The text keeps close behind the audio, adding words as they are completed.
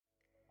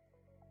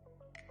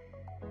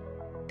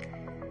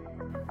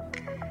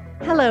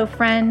Hello,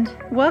 friend.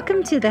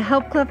 Welcome to the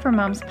Help Club for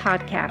Moms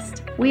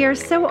podcast. We are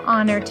so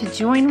honored to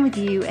join with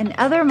you and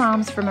other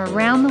moms from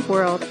around the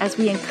world as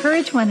we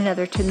encourage one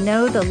another to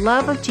know the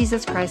love of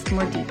Jesus Christ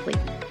more deeply.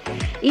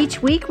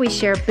 Each week, we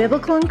share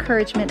biblical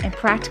encouragement and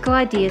practical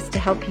ideas to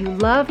help you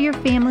love your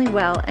family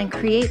well and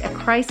create a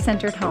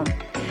Christ-centered home.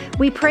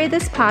 We pray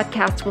this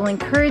podcast will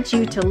encourage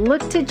you to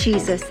look to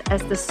Jesus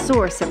as the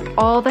source of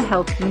all the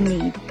help you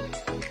need.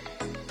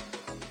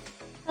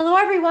 Hello,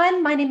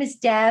 everyone. My name is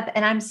Deb,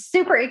 and I'm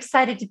super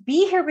excited to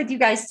be here with you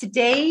guys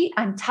today.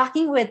 I'm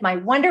talking with my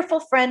wonderful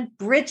friend,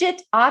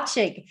 Bridget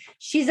Ochig.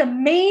 She's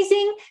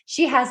amazing.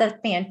 She has a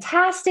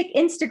fantastic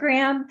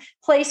Instagram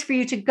place for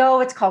you to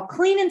go. It's called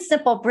Clean and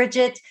Simple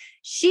Bridget.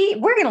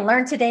 We're going to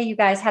learn today, you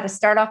guys, how to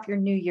start off your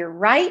new year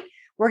right.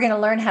 We're going to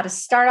learn how to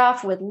start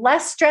off with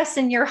less stress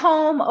in your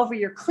home over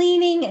your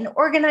cleaning and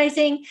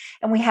organizing.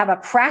 And we have a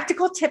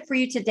practical tip for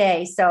you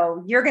today.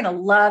 So you're going to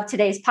love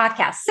today's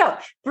podcast. So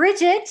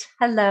Bridget,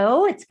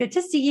 hello. It's good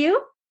to see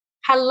you.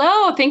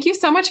 Hello. Thank you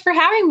so much for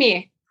having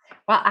me.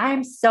 Well,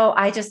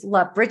 I just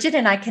love Bridget,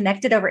 and I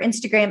connected over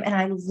Instagram, and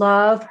I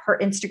love her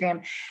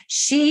Instagram.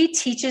 She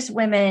teaches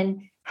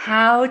women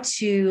how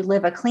to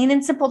live a clean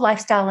and simple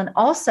lifestyle, and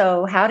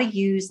also how to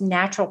use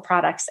natural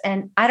products.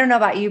 And I don't know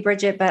about you,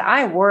 Bridget, but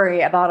I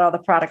worry about all the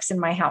products in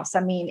my house.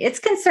 I mean, it's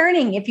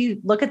concerning if you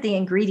look at the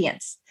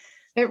ingredients.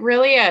 It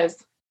really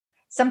is.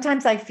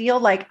 Sometimes I feel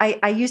like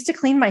I used to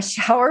clean my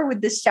shower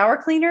with this shower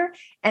cleaner.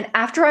 And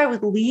after I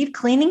would leave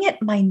cleaning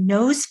it, my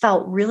nose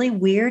felt really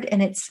weird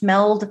and it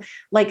smells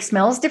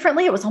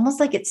differently. It was almost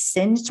like it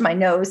singed my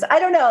nose. I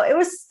don't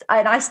know.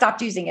 And I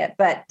stopped using it,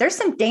 but there's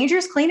some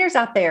dangerous cleaners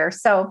out there.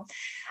 So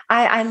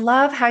I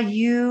love how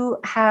you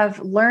have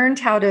learned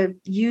how to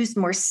use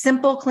more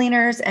simple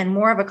cleaners and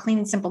more of a clean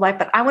and simple life,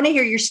 but I want to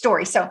hear your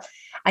story. So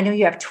I know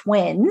you have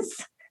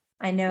twins.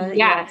 I know that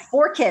you have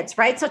 4 kids,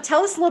 right? So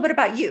tell us a little bit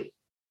about you.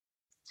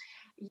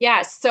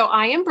 Yes. So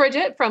I am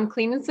Bridget from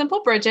Clean and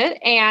Simple Bridget,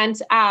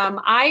 and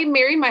I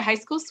married my high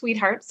school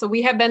sweetheart. So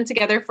we have been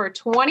together for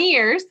 20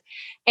 years,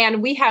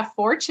 and we have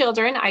 4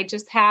 children. I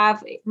just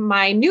have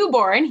my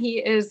newborn.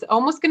 He is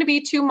almost going to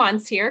be 2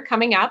 months here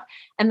coming up.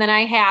 And then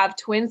I have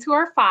twins who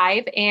are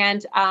 5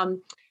 and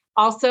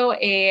also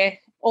a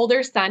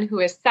older son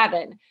who is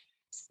 7.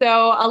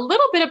 So a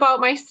little bit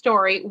about my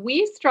story.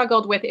 We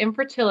struggled with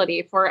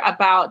infertility for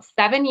about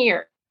 7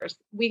 years.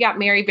 We got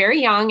married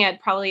very young at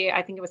probably,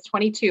 I think it was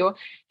 22.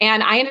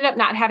 And I ended up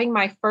not having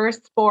my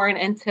firstborn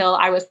until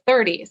I was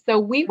 30. So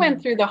we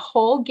went through the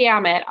whole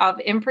gamut of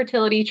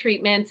infertility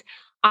treatments.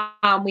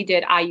 We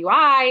did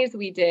IUIs,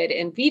 we did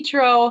in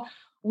vitro.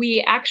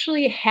 We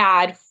actually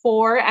had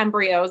 4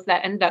 embryos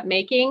that ended up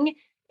making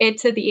it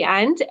to the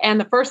end. And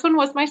the first one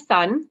was my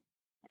son.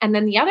 And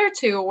then the other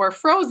 2 were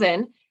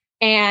frozen.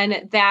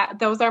 And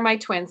those are my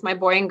twins, my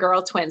boy and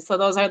girl twins. So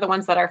those are the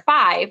ones that are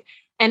 5.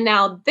 And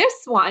now this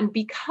one,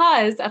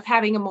 because of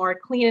having a more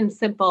clean and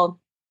simple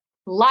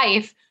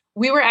life,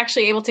 we were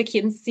actually able to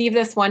conceive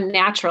this one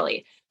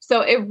naturally.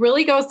 So it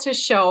really goes to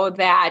show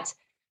that,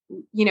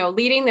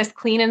 leading this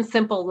clean and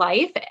simple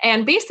life,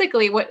 and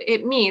basically what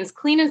it means,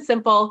 clean and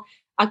simple,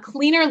 a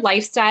cleaner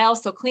lifestyle.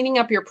 So cleaning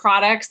up your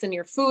products and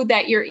your food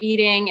that you're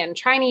eating and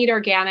trying to eat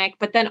organic,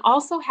 but then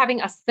also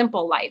having a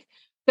simple life.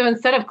 So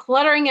instead of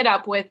cluttering it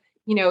up with,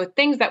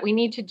 things that we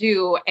need to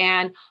do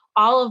and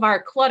all of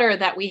our clutter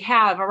that we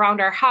have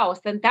around our house.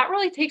 And that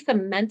really takes a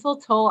mental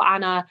toll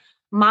on a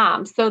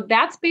mom. So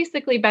that's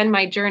basically been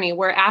my journey,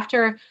 where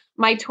after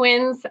my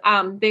twins,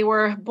 they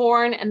were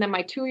born, and then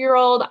my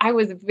 2-year-old, I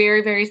was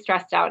very, very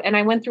stressed out. And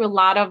I went through a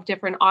lot of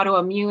different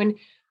autoimmune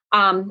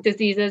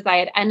diseases. I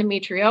had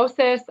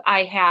endometriosis.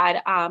 I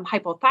had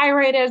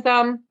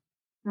hypothyroidism.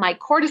 My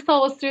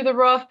cortisol was through the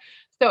roof.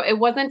 So it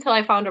wasn't until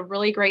I found a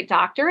really great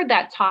doctor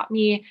that taught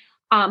me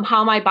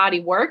how my body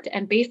worked,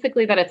 and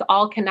basically that it's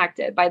all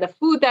connected by the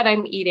food that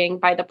I'm eating,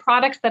 by the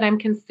products that I'm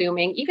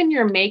consuming, even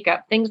your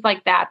makeup, things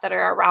like that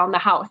are around the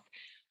house.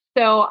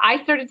 So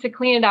I started to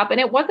clean it up, and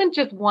it wasn't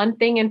just one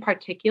thing in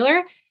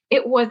particular.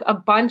 It was a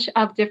bunch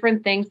of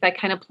different things that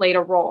kind of played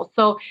a role.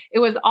 So it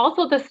was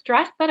also the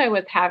stress that I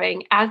was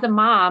having as a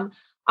mom.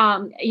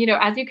 As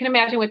you can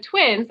imagine with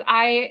twins,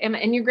 I am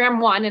Enneagram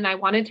 1, and I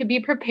wanted to be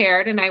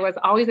prepared, and I was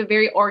always a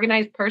very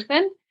organized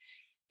person.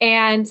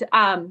 And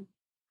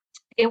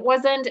it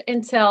wasn't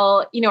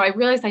until, I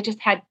realized I just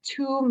had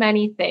too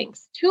many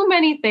things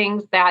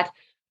that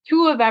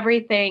 2 of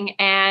everything.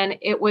 And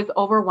it was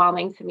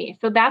overwhelming to me.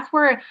 So that's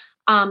where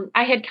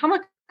I had come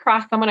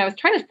across someone. I was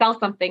trying to sell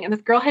something, and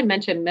this girl had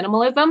mentioned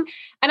minimalism.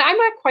 And I'm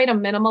not quite a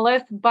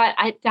minimalist, but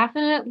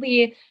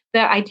the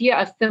idea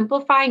of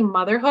simplifying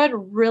motherhood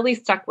really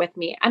stuck with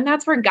me. And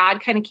that's where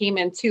God kind of came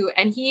in too.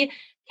 And he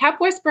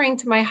kept whispering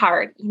to my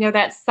heart,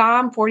 that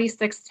Psalm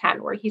 46:10,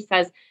 where he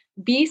says,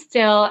 "Be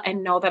still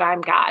and know that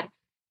I'm God."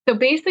 So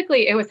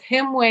basically it was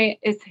his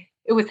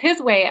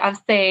way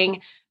of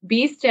saying,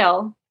 be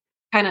still,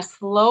 kind of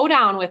slow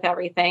down with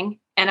everything,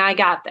 and I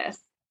got this.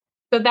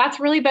 So that's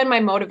really been my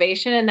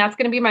motivation. And that's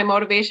going to be my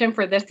motivation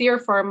for this year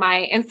for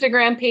my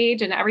Instagram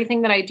page and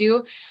everything that I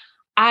do.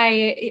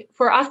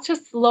 for us to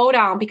slow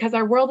down because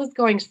our world is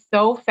going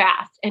so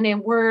fast and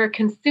then we're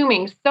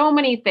consuming so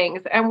many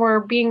things and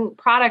we're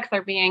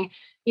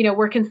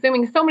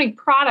consuming so many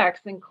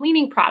products and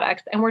cleaning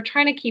products and we're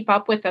trying to keep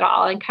up with it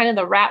all and kind of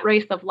the rat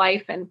race of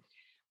life. And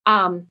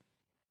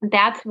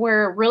that's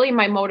where really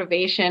my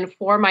motivation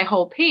for my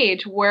whole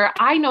page, where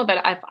I know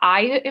that if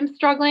I am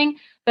struggling,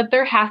 that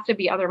there has to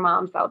be other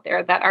moms out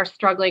there that are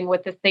struggling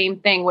with the same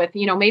thing with,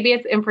 maybe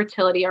it's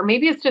infertility or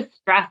maybe it's just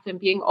stress and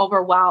being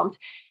overwhelmed.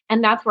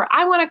 And that's where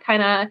I want to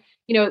kind of,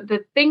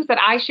 the things that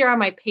I share on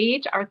my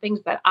page are things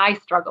that I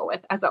struggle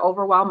with as an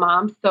overwhelmed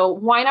mom. So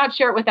why not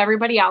share it with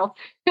everybody else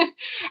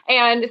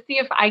and see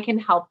if I can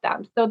help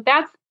them? So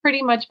that's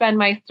pretty much been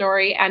my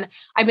story. And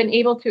I've been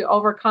able to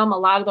overcome a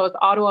lot of those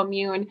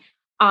autoimmune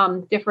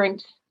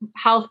different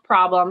health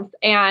problems.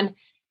 And,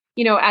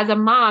 as a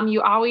mom,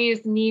 you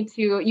always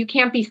you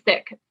can't be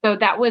sick. So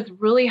that was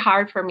really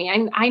hard for me.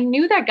 I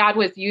knew that God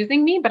was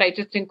using me, but I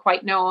just didn't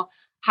quite know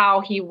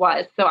how he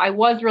was. So I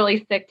was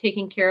really sick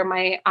taking care of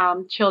my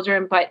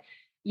children, but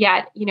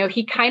yet,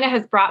 he kind of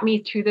has brought me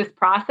to this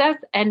process.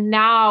 And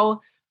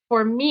now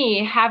for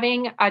me,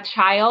 having a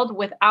child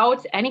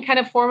without any kind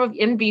of form of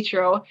in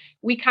vitro,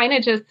 we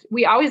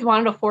always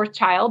wanted a fourth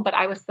child, but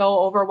I was so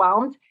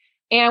overwhelmed.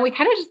 And we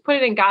kind of just put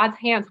it in God's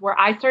hands where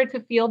I started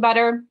to feel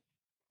better.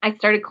 I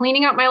started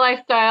cleaning up my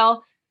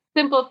lifestyle,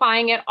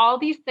 simplifying it, all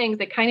these things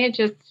that kind of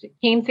just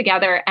came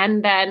together.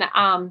 And then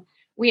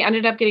we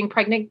ended up getting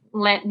pregnant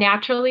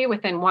naturally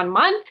within 1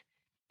 month.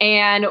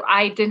 And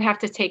I didn't have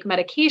to take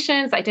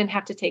medications. I didn't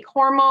have to take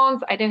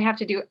hormones. I didn't have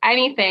to do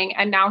anything.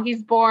 And now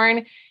he's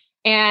born.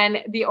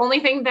 And the only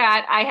thing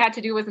that I had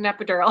to do was an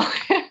epidural.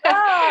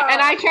 Oh.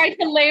 And I tried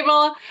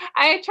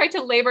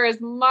to labor as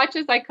much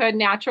as I could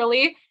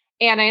naturally.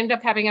 And I ended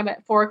up having him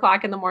at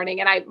 4:00 in the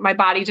morning. And my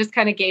body just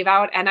kind of gave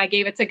out and I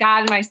gave it to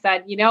God. And I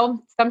said,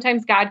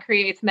 sometimes God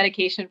creates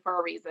medication for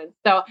a reason.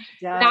 So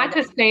not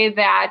to say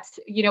that,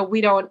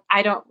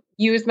 I don't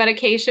use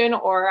medication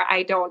or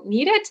I don't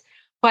need it,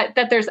 but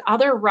that there's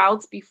other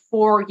routes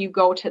before you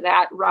go to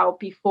that route,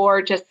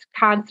 before just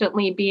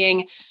constantly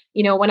being,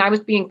 when I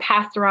was being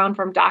passed around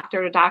from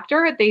doctor to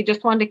doctor, they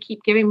just wanted to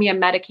keep giving me a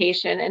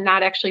medication and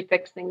not actually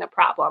fixing the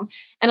problem.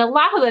 And a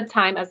lot of the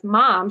time as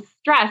moms,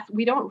 stress,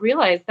 we don't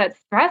realize that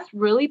stress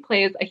really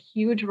plays a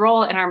huge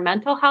role in our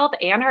mental health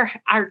and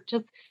our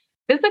just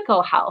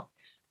physical health.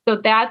 So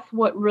that's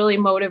what really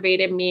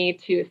motivated me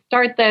to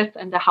start this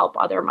and to help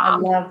other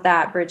moms. I love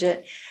that,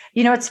 Bridget.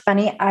 It's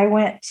funny. I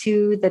went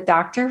to the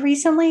doctor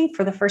recently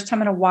for the first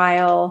time in a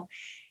while.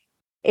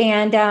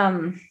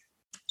 And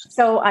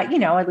so I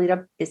lead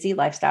a busy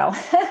lifestyle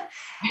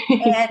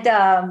and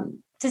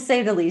to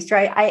say the least,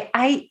 right?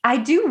 I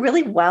do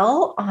really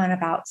well on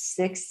about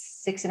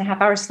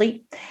 6.5 hours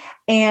sleep.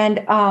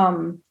 And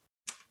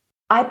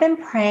I've been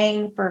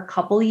praying for a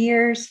couple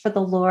years for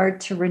the Lord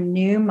to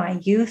renew my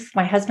youth,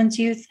 my husband's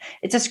youth.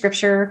 It's a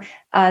scripture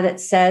that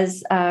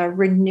says to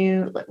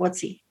renew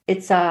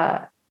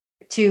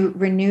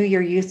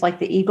your youth like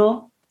the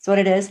eagle. That's what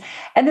it is.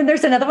 And then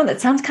there's another one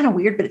that sounds kind of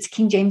weird, but it's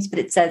King James, but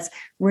it says,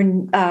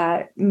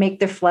 make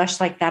their flesh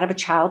like that of a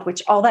child,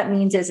 which all that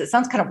means is, it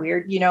sounds kind of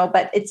weird,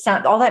 but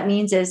all that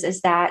means is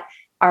that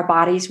our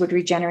bodies would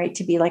regenerate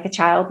to be like a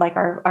child, like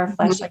our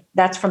flesh. Mm-hmm. Like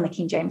that's from the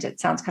King James.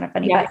 It sounds kind of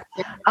funny, yeah.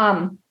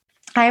 But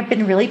I have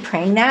been really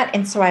praying that.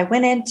 And so I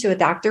went into a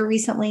doctor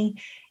recently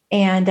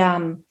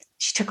and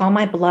she took all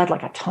my blood,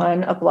 like a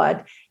ton of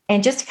blood,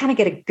 and just to kind of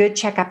get a good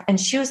checkup. And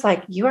she was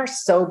like, "You are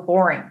so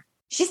boring."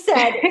 She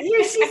said,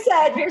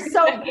 "You're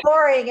so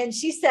boring." And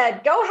she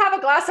said, "Go have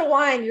a glass of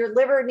wine. Your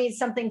liver needs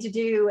something to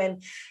do."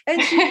 And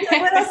she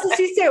said, what else did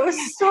she say? It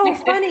was so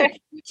funny.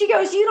 She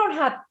goes, "You don't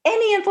have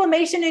any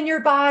inflammation in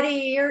your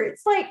body.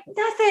 It's like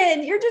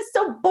nothing. You're just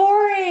so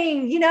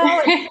boring, And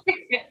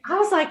I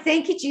was like,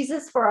 thank you,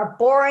 Jesus, for a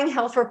boring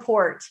health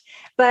report.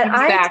 But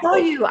exactly. I tell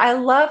you, I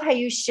love how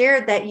you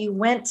shared that you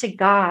went to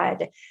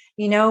God,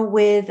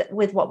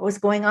 with what was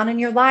going on in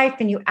your life,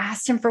 and you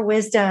asked him for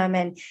wisdom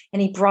and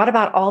he brought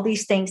about all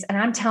these things. And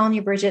I'm telling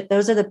you, Bridget,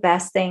 those are the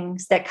best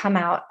things that come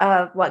out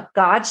of what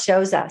God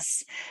shows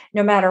us,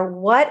 no matter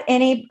what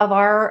any of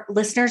our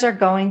listeners are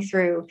going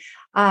through.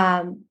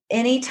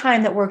 Any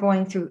time that we're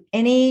going through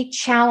any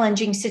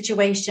challenging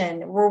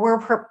situation where we're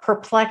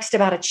perplexed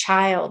about a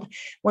child,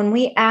 when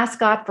we ask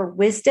God for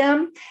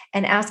wisdom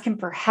and ask him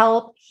for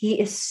help, he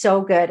is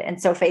so good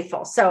and so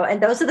faithful.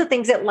 And those are the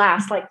things that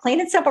last, like Clean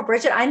and Simple,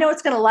 Bridget. I know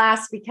it's going to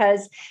last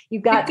because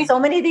you've got so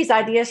many of these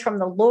ideas from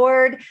the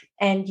Lord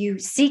and you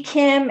seek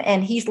him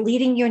and he's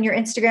leading you in your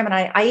Instagram. And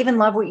I even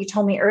love what you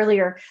told me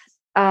earlier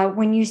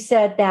when you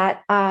said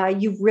that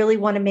you really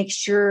want to make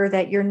sure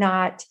that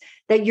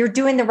you're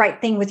doing the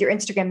right thing with your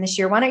Instagram this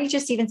year. Why don't you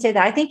just even say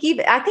that? I think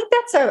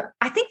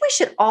we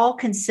should all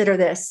consider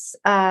this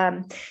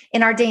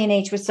in our day and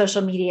age with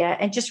social media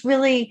and just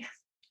really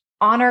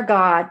honor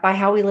God by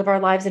how we live our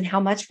lives and how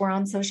much we're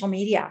on social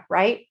media,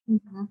 right?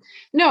 Mhm.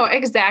 No,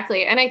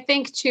 exactly. And I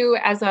think too,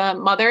 as a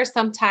mother,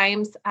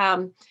 sometimes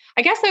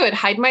I guess I would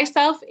hide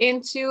myself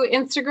into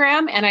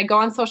Instagram and I go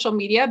on social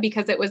media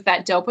because it was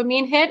that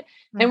dopamine hit.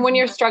 And when Mhm.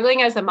 you're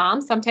struggling as a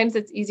mom, sometimes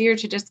it's easier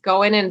to just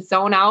go in and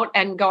zone out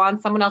and go on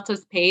someone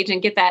else's page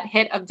and get that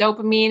hit of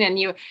dopamine.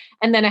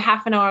 And then a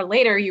half an hour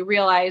later, you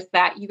realize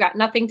that you got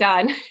nothing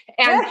done.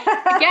 And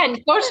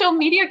again, social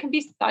media can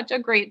be such a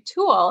great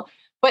tool,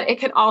 but it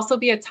can also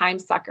be a time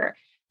sucker.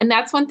 And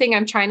that's one thing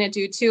I'm trying to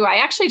do too. I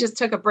actually just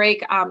took a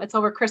break. It's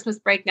over Christmas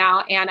break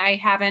now, and I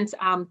haven't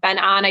been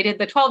on. I did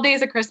the 12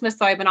 days of Christmas,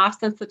 so I've been off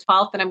since the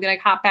 12th, and I'm going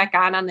to hop back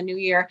on the new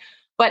year.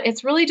 But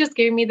it's really just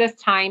giving me this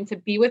time to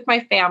be with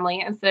my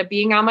family instead of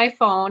being on my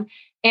phone.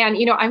 And,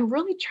 I'm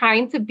really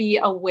trying to be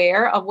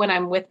aware of when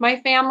I'm with my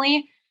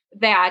family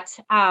that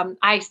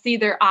I see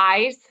their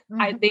eyes,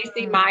 they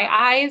see Mhm. my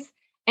eyes.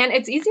 And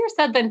it's easier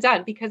said than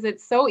done because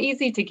it's so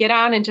easy to get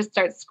on and just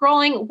start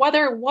scrolling,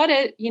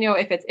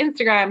 if it's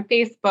Instagram,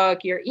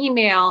 Facebook, your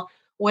email,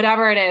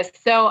 whatever it is.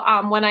 So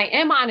when I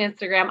am on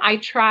Instagram, I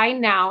try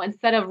now,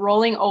 instead of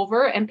rolling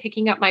over and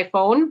picking up my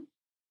phone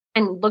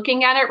and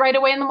looking at it right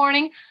away in the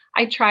morning,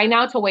 I try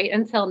now to wait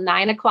until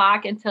 9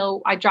 o'clock,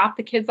 until I drop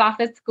the kids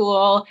off at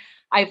school.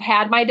 I've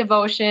had my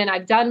devotion.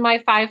 I've done my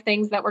 5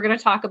 things that we're going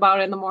to talk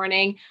about in the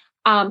morning,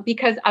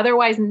 because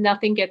otherwise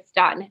nothing gets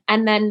done.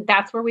 And then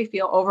that's where we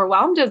feel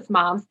overwhelmed as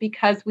moms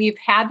because we've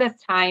had this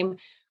time,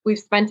 we've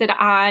spent it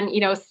on,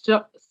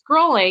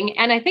 scrolling.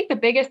 And I think the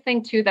biggest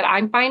thing too that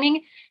I'm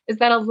finding is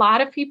that a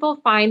lot of people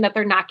find that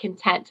they're not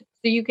content.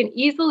 So you can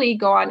easily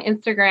go on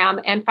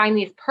Instagram and find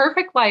these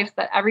perfect lives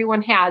that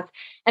everyone has.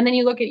 And then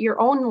you look at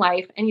your own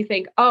life and you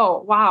think,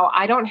 oh, wow,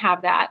 I don't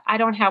have that. I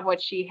don't have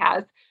what she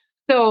has.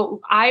 So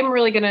I'm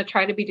really going to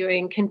try to be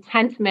doing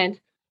contentment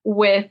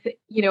with,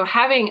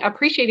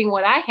 appreciating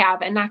what I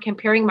have and not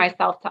comparing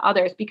myself to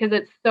others, because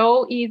it's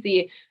so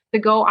easy to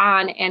go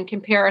on and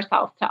compare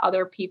ourselves to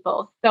other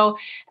people. So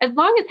as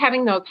long as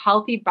having those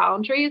healthy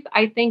boundaries,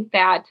 I think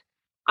that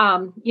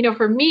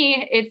for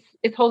me,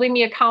 it's holding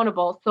me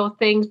accountable. So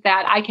things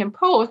that I can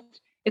post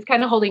is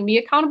kind of holding me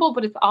accountable,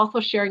 but it's also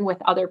sharing with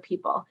other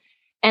people.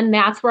 And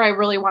that's where I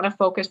really want to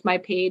focus my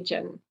page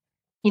and,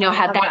 I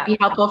have love that that. be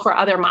helpful for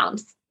other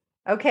moms.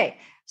 Okay.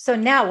 So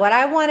now what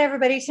I want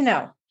everybody to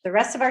know the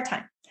rest of our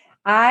time,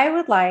 I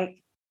would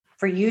like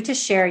for you to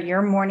share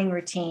your morning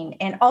routine.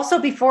 And also,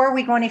 before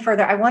we go any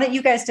further, I wanted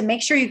you guys to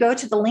make sure you go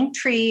to the link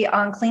tree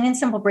on Clean and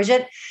Simple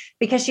Bridget,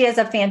 because she has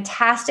a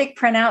fantastic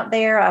printout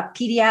there, a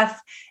PDF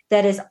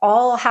that is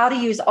all how to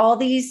use all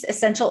these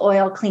essential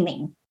oil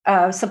cleaning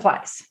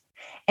supplies.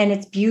 And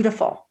it's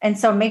beautiful. And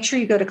so make sure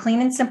you go to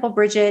Clean and Simple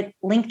Bridget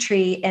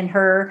Linktree, and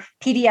her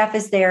PDF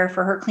is there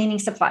for her cleaning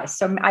supplies.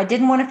 So I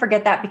didn't want to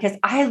forget that, because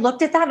I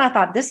looked at that and I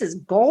thought, this is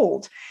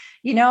gold.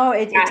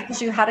 It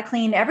tells you how to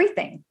clean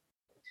everything.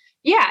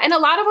 Yeah. And a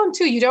lot of them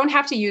too, you don't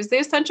have to use the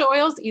essential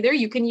oils either.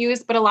 You can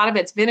use, but a lot of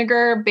it's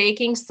vinegar,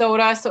 baking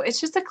soda. So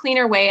it's just a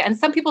cleaner way. And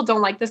some people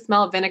don't like the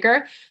smell of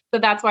vinegar. So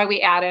that's why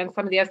we add in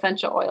some of the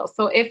essential oils.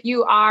 So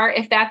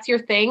if that's your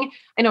thing,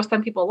 I know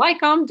some people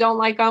like them, don't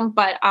like them,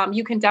 but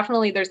you can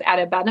definitely, there's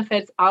added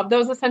benefits of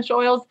those essential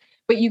oils,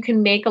 but you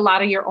can make a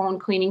lot of your own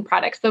cleaning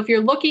products. So if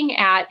you're looking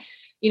at,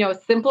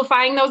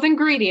 simplifying those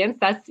ingredients,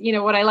 that's,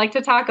 what I like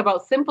to talk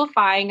about,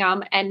 simplifying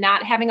them and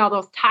not having all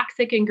those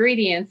toxic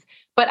ingredients.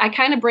 But I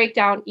kind of break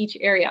down each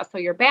area. So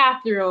your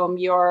bathroom,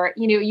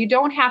 you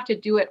don't have to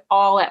do it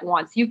all at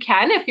once. You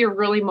can, if you're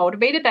really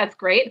motivated, that's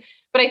great.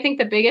 But I think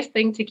the biggest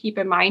thing to keep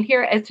in mind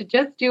here is to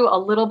just do a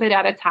little bit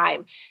at a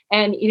time.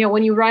 And,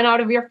 when you run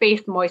out of your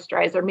face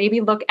moisturizer, maybe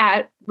look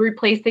at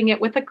replacing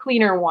it with a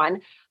cleaner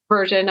one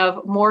version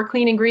of more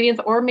clean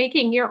ingredients, or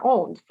making your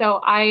own.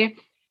 So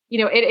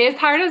it is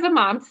hard as a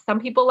mom. Some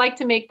people like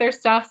to make their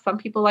stuff. Some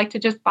people like to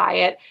just buy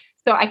it.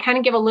 So I kind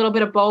of give a little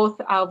bit of both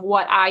of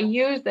what I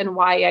use and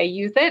why I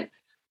use it.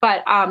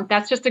 But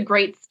that's just a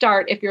great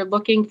start if you're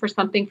looking for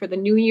something for the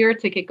new year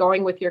to get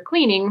going with your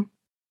cleaning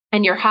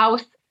and your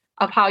house,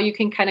 of how you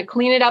can kind of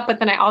clean it up. But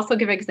then I also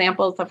give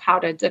examples of how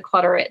to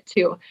declutter it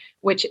too,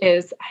 which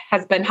has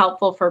been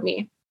helpful for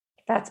me.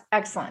 That's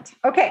excellent.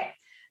 Okay.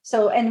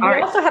 So, and we All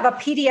right. also have a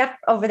PDF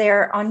over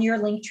there on your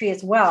link tree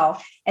as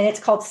well. And it's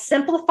called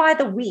Simplify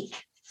the Week.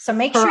 So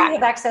make sure you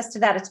have access to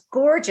that. It's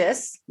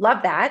gorgeous.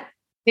 Love that.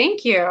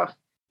 Thank you.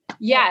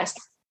 Yes.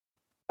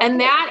 And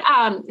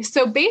that,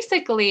 so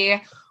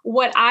basically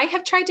what I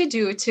have tried to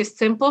do to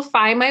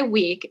simplify my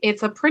week,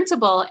 it's a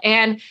printable,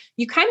 and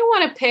you kind of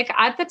want to pick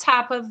at the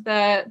top of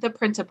the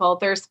printable.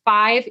 There's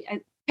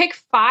pick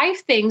 5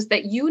 things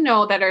that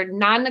that are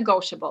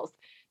non-negotiables,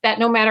 that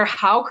no matter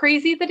how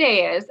crazy the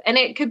day is, and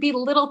it could be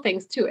little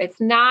things too. It's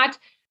not,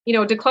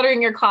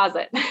 decluttering your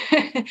closet.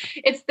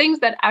 It's things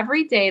that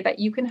every day that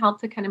you can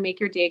help to kind of make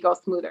your day go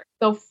smoother.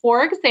 So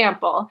for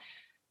example,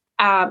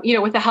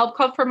 with the Help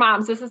Club for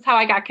Moms, this is how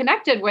I got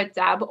connected with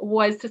Deb,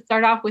 was to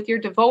start off with your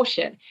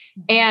devotion.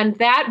 And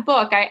that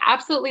book I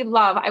absolutely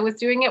love. I was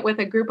doing it with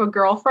a group of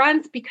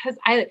girlfriends because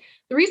the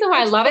reason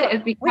why I love it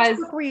is because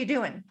which book were you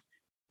doing?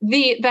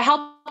 The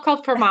Help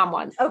called For Mom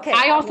ones. Okay.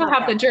 I also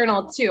have the that.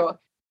 journal too.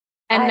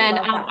 And then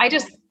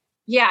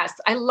yes,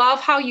 I love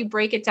how you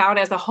break it down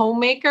as a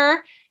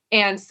homemaker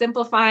and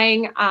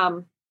simplifying,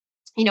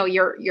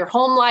 your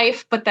home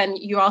life, but then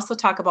you also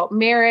talk about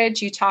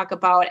marriage. You talk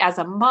about as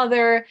a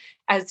mother,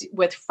 as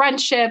with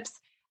friendships.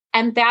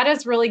 And that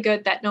is really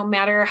good, that no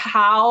matter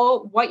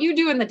what you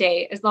do in the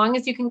day, as long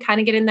as you can kind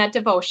of get in that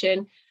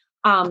devotion,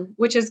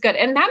 which is good.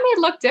 And that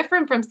may look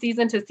different from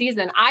season to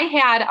season. I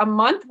had a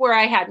month where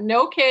I had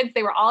no kids.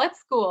 They were all at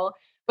school.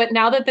 But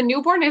now that the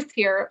newborn is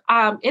here,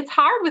 it's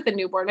hard with the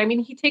newborn. I mean,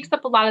 he takes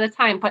up a lot of the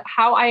time, but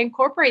how I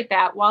incorporate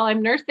that while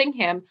I'm nursing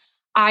him,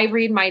 I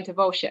read my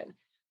devotion.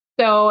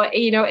 So,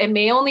 it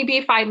may only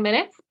be 5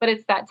 minutes, but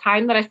it's that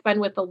time that I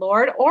spend with the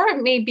Lord, or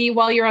it may be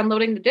while you're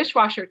unloading the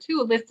dishwasher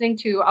too, listening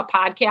to a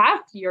podcast,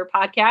 your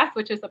podcast,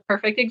 which is a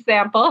perfect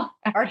example.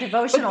 Our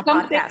devotional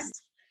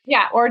podcast.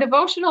 Yeah. Or a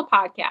devotional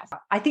podcast.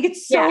 I think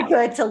it's so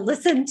good to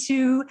listen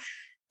to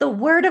the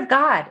word of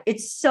God.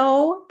 It's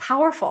so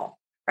powerful,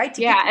 right?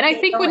 And I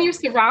think when you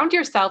surround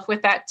yourself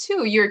with that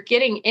too, you're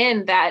getting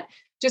in that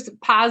just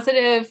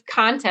positive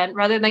content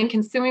rather than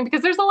consuming,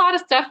 because there's a lot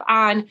of stuff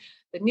on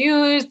the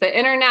news, the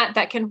internet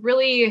that can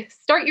really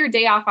start your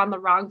day off on the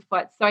wrong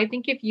foot. So I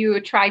think if you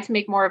try to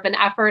make more of an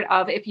effort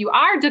of, if you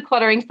are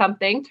decluttering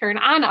something, turn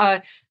on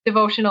a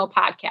devotional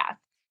podcast.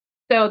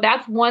 So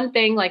that's one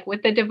thing, like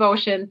with the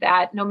devotion,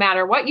 that no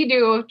matter what you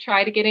do,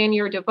 try to get in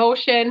your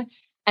devotion.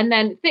 And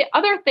then the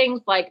other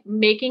things like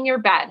making your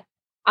bed.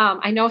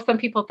 I know some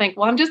people think,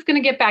 well, I'm just going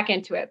to get back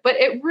into it, but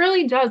it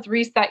really does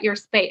reset your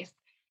space.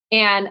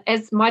 And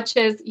as much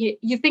as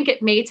you think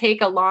it may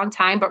take a long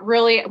time, but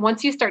really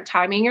once you start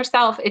timing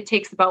yourself, it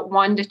takes about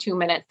 1 to 2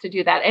 minutes to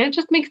do that. And it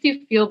just makes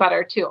you feel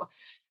better too.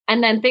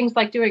 And then things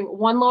like doing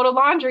 1 load of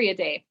laundry a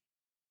day.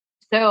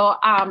 So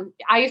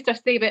I used to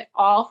save it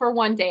all for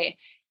one day.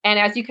 And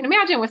as you can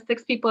imagine, with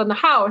 6 people in the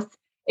house,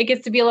 it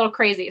gets to be a little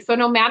crazy. So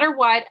no matter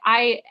what,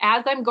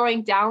 as I'm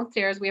going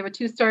downstairs, we have a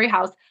 2-story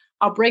house,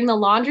 I'll bring the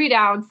laundry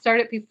down,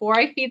 start it before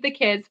I feed the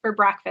kids for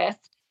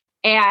breakfast.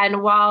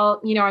 And while,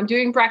 I'm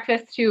doing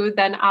breakfast too,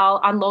 then I'll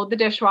unload the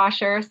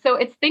dishwasher. So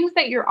it's things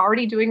that you're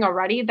already doing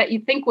already that you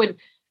think would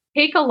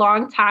take a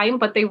long time,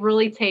 but they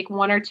really take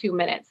 1 or 2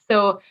 minutes.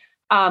 So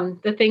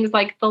the things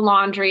like the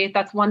laundry,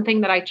 that's one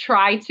thing that I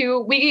try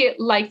to.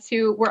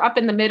 We're up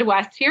in the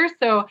Midwest here,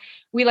 so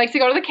we like to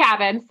go to the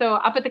cabin. So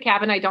up at the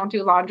cabin, I don't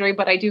do laundry,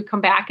 but I do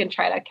come back and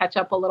try to catch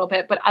up a little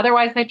bit. But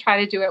otherwise, I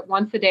try to do it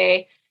once a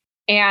day.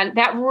 And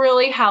that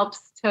really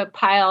helps to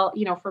pile,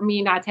 for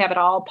me not to have it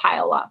all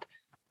pile up.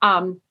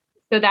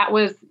 So that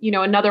was,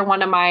 another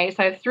one of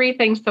so I have 3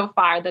 things so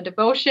far: the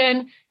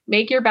devotion,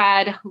 make your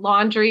bed,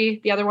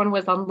 laundry. The other one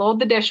was unload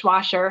the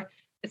dishwasher,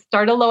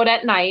 start a load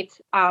at night.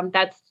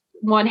 That's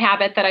one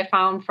habit that I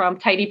found from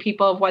Tidy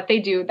People of what they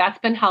do. That's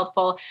been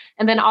helpful.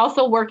 And then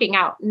also working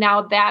out.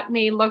 Now that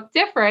may look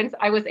different.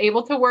 I was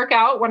able to work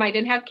out when I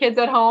didn't have kids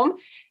at home.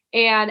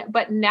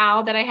 But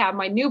now that I have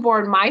my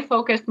newborn, my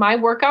focus, my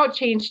workout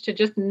changed to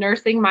just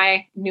nursing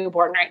my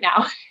newborn right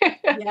now.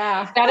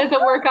 Yeah. That is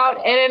a workout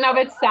in and of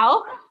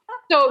itself.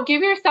 So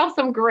give yourself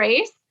some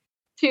grace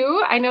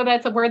too. I know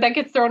that's a word that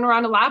gets thrown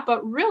around a lot,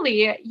 but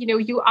really,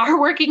 you are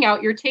working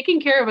out, you're taking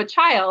care of a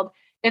child.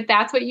 If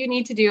that's what you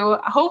need to do,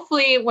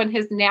 hopefully when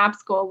his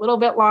naps go a little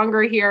bit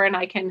longer here and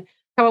I can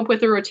come up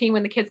with a routine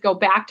when the kids go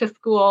back to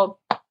school.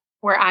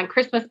 We're on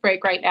Christmas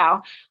break right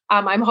now.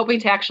 I'm hoping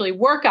to actually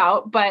work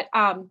out, but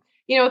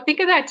think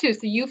of that too.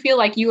 So you feel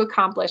like you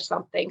accomplished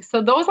something.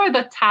 So those are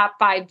the top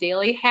 5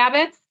 daily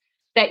habits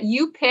that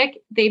you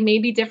pick. They may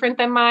be different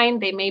than mine.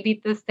 They may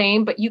be the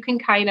same, but you can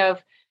kind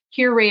of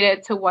curate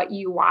it to what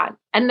you want.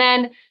 And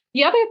then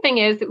the other thing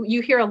is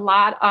you hear a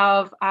lot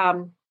of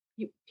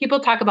people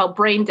talk about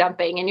brain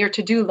dumping in your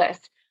to-do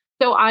list.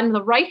 So on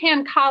the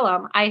right-hand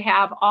column, I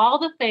have all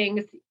the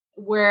things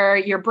where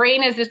your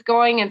brain is just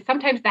going, and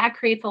sometimes that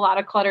creates a lot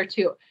of clutter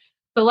too.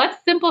 So let's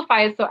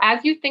simplify it. So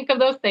as you think of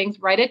those things,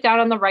 write it down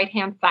on the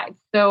right-hand side.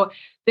 So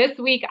this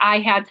week I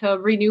had to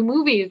renew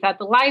movies at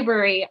the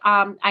library.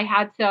 I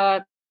had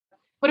to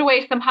put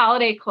away some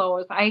holiday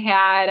clothes. I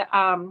had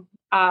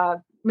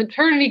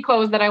maternity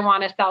clothes that I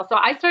want to sell. So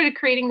I started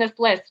creating this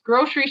list,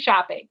 grocery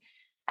shopping.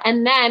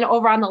 And then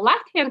over on the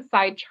left-hand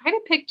side, try to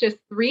pick just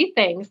 3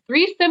 things,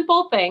 3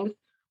 simple things,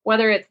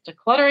 whether it's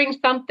decluttering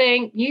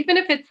something, even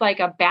if it's like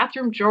a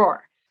bathroom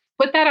drawer,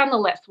 put that on the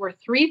list. Where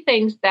 3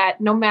 things that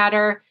no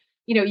matter,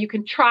 you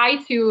can try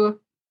to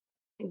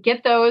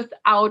get those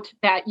out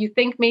that you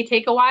think may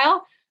take a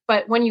while.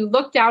 But when you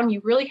look down,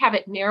 you really have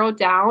it narrowed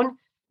down.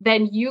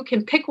 Then you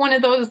can pick one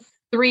of those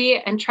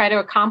 3 and try to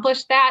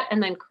accomplish that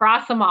and then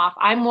cross them off.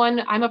 I'm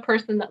a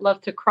person that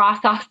loves to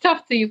cross off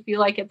stuff so you feel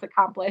like it's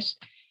accomplished.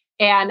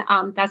 And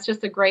that's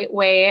just a great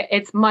way.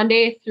 It's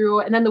Monday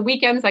through, and then the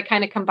weekends I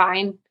kind of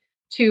combine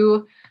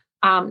 2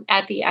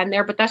 at the end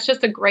there. But that's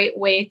just a great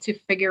way to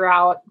figure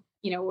out,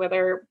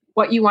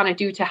 what you want to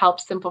do to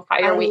help simplify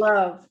your week.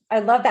 I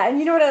love that. And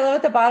you know what I love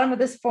at the bottom of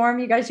this form,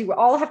 you guys, you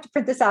all have to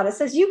print this out. It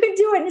says you can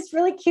do it. And it's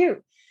really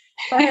cute.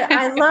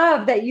 I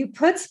love that you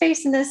put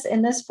space in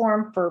this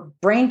form for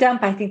brain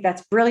dump. I think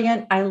that's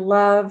brilliant. I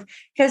love,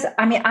 because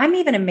I mean, I'm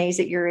even amazed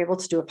that you're able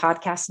to do a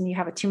podcast and you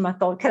have a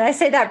 2-month-old. Could I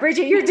say that,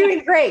 Bridget? You're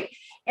doing great.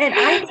 And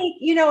I think,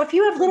 if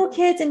you have little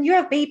kids and you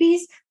have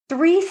babies,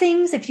 3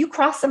 things, if you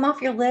cross them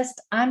off your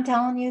list, I'm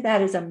telling you,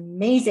 that is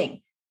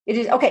amazing. It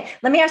is. Okay.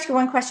 Let me ask you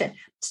one question.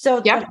 So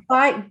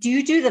do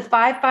you do the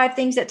five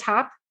things at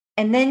top,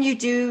 and then you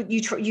do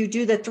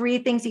the 3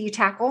 things that you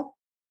tackle?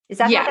 Is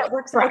that how that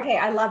works? Right. Okay.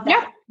 I love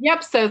that.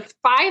 Yep. So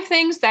 5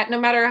 things that no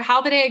matter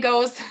how the day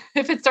goes,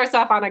 if it starts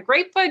off on a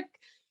great foot,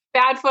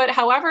 bad foot,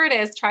 however it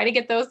is, try to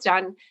get those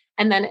done.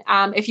 And then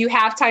if you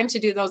have time to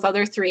do those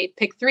other 3,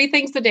 pick 3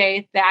 things a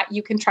day that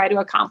you can try to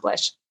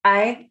accomplish.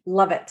 I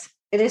love it.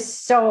 It is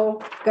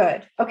so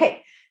good.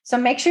 Okay. So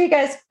make sure you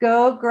guys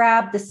go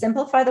grab the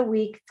Simplify the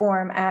Week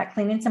form at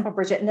Clean and Simple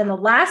Bridget. And then the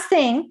last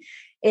thing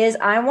is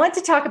I want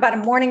to talk about a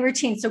morning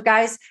routine. So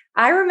guys,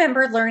 I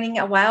remember learning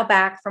a while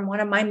back from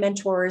one of my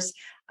mentors,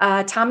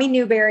 Tommy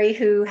Newberry,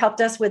 who helped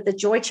us with the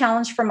Joy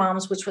Challenge for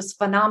Moms, which was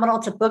phenomenal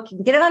to book. You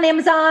can get it on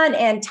Amazon.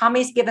 And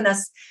Tommy's given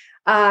us,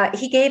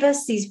 he gave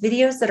us these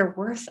videos that are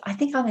worth, I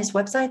think on his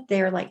website,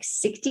 they're like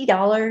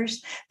 $60,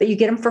 but you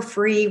get them for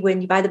free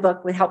when you buy the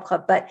book with Help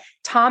Club. But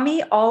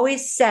Tommy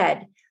always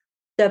said,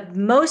 the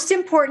most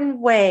important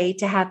way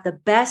to have the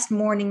best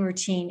morning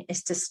routine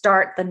is to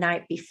start the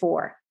night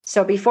before.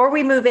 So before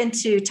we move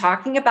into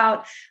talking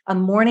about a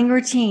morning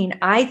routine,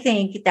 I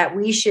think that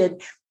we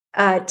should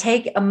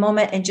take a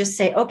moment and just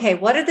say, okay,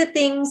 what are the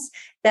things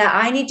that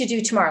I need to do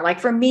tomorrow? Like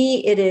for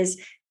me, it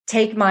is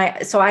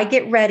so I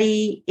get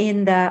ready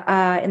in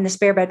the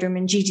spare bedroom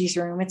in Gigi's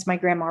room. It's my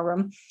grandma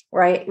room,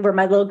 right? Where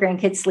my little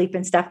grandkids sleep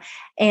and stuff.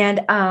 And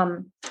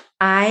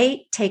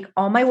I take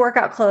all my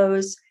workout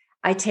clothes.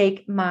 I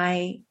take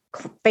my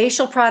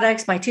facial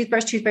products, my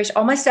toothbrush,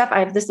 all my stuff. I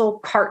have this little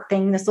cart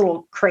thing, this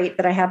little crate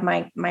that I have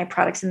my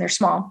products in. They're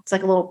small. It's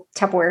like a little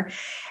Tupperware.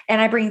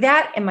 And I bring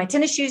that and my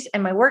tennis shoes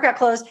and my workout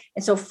clothes.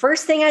 And so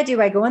first thing I do,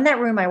 I go in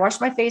that room, I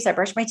wash my face, I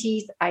brush my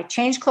teeth, I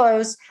change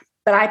clothes,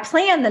 but I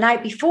plan the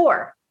night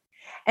before.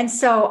 And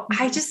so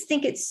I just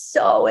think it's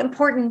so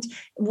important,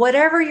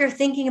 whatever you're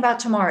thinking about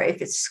tomorrow,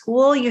 if it's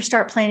school, you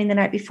start planning the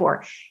night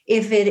before.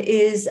 If it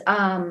is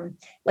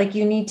like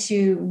you need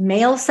to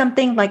mail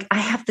something, like I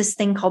have this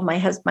thing called my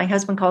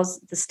husband calls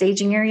the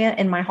staging area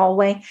in my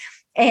hallway.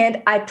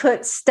 And I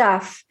put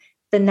stuff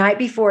the night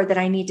before that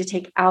I need to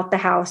take out the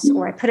house,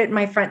 or I put it in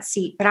my front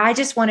seat. But I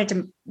just wanted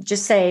to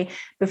just say,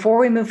 before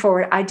we move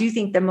forward, I do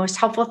think the most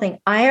helpful thing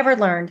I ever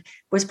learned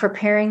was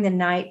preparing the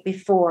night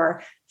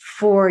before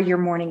for your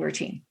morning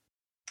routine.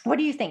 What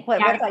do you think?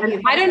 What about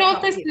you? I don't know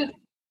if this is,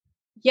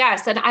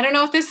 yes. And I don't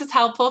know if this is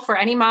helpful for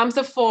any moms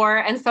of 4,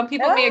 and some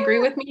people may agree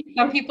with me.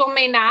 Some people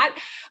may not.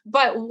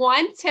 But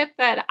one tip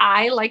that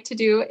I like to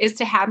do is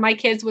to have my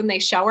kids, when they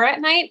shower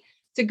at night,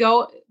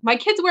 my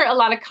kids wear a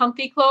lot of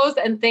comfy clothes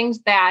and things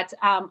that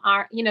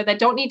are, that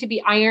don't need to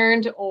be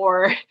ironed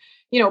or,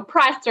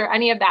 pressed or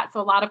any of that.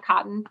 So a lot of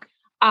cotton.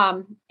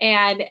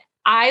 And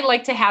I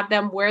like to have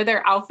them wear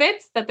their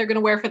outfits that they're going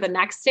to wear for the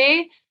next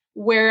day,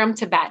 wear them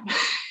to bed.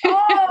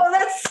 Oh,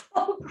 that's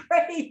so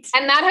great.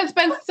 And that has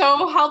been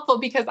so helpful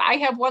because I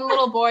have one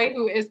little boy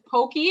who is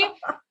pokey,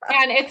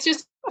 and it's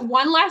just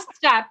one last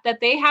step that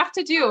they have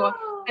to do,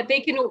 that they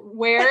can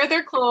wear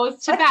their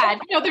clothes to bed.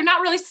 They're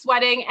not really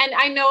sweating. And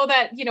I know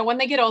that, when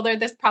they get older,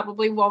 this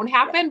probably won't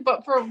happen,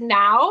 but for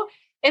now,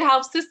 it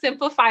helps to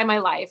simplify my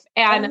life.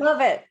 And I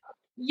love it.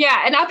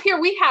 Yeah. And up here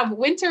we have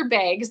winter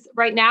bags.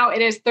 Right now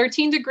it is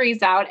 13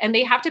 degrees out, and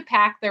they have to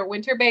pack their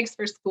winter bags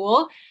for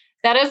school.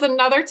 That is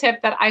another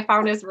tip that I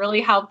found is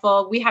really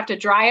helpful. We have to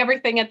dry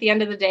everything at the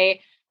end of the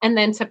day, and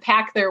then to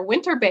pack their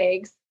winter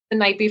bags the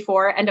night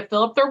before, and to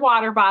fill up their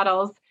water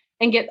bottles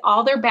and get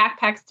all their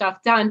backpack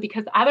stuff done,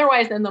 because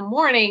otherwise in the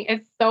morning,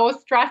 it's so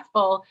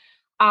stressful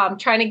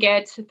trying to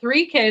get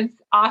 3 kids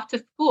off to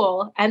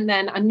school and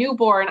then a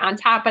newborn on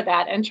top of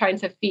that and trying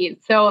to feed.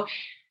 So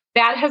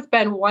that has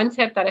been one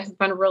tip that has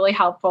been really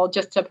helpful,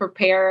 just to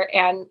prepare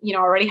and,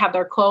 already have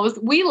their clothes.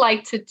 We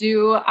like to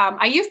do,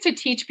 I used to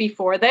teach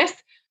before this.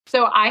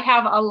 So I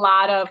have a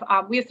lot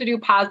of, we used to do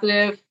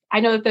positive.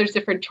 I know that there's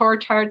different chore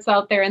charts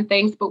out there and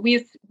things, but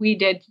we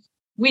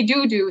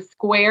do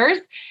squares,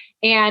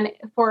 and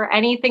for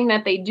anything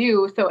that they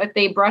do. So if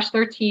they brush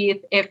their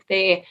teeth, if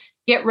they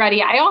get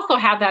ready, I also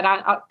have that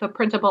on the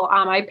printable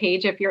on my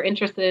page. If you're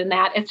interested in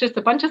that, it's just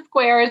a bunch of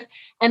squares,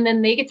 and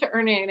then they get to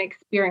earn an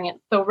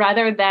experience. So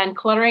rather than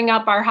cluttering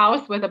up our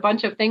house with a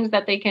bunch of things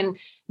that they can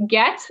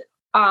get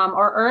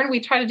or earn,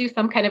 we try to do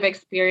some kind of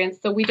experience.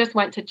 So we just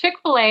went to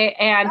Chick-fil-A,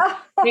 and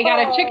they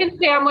got a chicken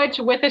sandwich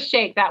with a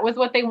shake. That was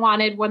what they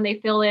wanted when they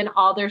fill in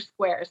all their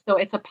squares. So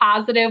it's a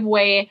positive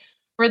way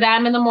for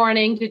them in the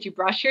morning. Did you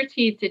brush your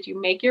teeth? Did you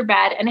make your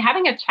bed? And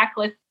having a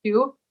checklist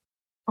too,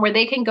 where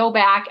they can go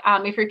back.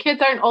 If your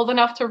kids aren't old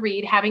enough to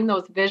read, having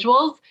those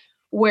visuals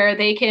where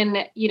they can,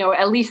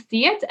 at least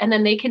see it, and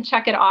then they can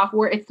check it off,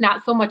 where it's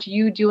not so much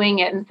you doing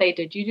it and say,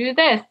 did you do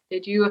this?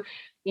 Did you,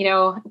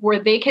 where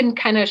they can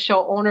kind of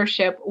show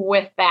ownership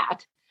with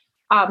that.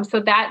 So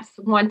that's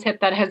one tip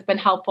that has been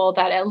helpful,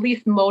 that at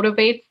least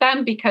motivates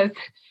them, because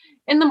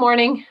in the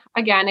morning,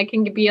 again, it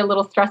can be a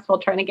little stressful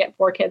trying to get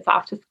 4 kids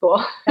off to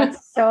school.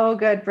 That's so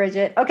good,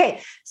 Bridget.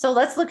 Okay, so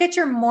let's look at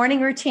your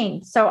morning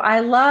routine. So I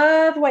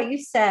love what you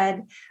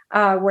said,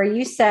 where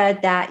you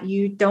said that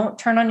you don't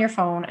turn on your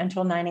phone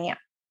until 9 a.m.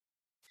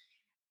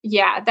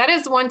 Yeah, that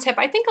is one tip.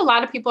 I think a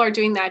lot of people are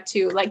doing that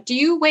too. Like, do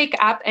you wake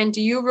up and do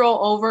you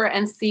roll over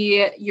and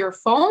see your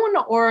phone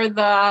or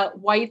the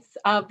whites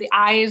of the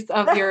eyes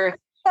of your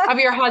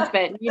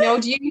husband?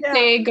 Do you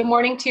say good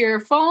morning to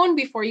your phone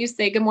before you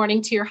say good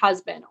morning to your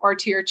husband or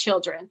to your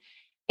children?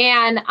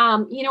 And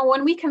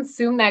when we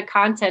consume that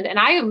content, and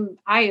I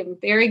am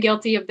very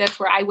guilty of this,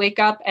 where I wake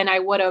up and I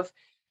would have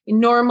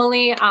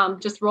normally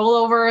just roll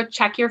over,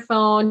 check your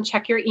phone,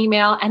 check your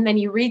email, and then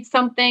you read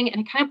something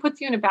and it kind of puts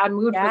you in a bad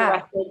mood for the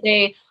rest of the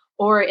day,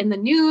 or in the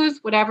news,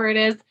 whatever it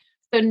is.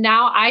 So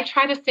now I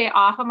try to stay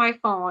off of my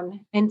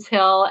phone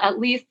until at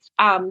least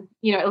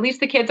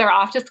the kids are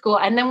off to school.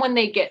 And then when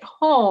they get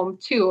home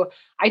too,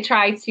 I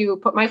try to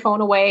put my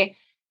phone away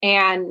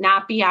and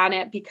not be on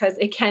it, because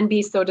it can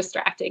be so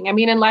distracting. I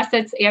mean, unless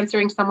it's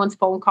answering someone's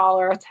phone call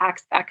or a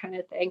text, that kind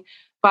of thing.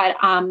 But,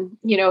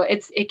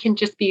 it can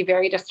just be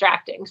very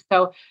distracting.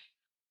 So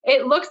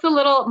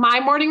my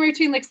morning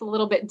routine looks a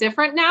little bit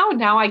different now.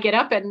 Now I get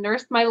up and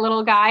nurse my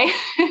little guy.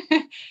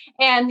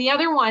 And the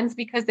other ones,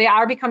 because they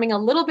are becoming a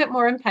little bit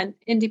more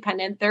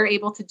independent, they're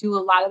able to do a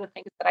lot of the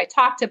things that I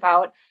talked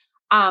about.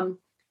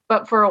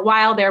 But for a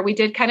while there, we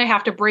did kind of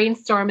have to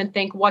brainstorm and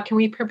think, what can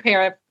we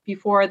prepare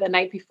before the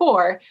night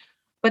before?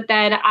 But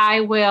then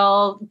I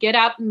will get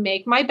up,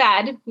 make my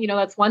bed.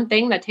 That's one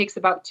thing that takes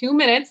about 2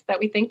 minutes that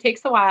we think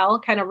takes a while,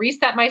 kind of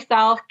reset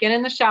myself, get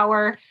in the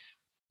shower,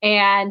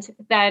 and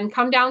then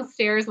come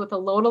downstairs with a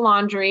load of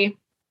laundry,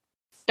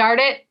 start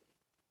it,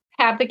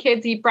 have the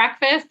kids eat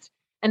breakfast.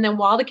 And then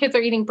while the kids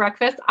are eating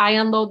breakfast, I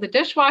unload the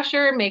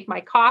dishwasher, make my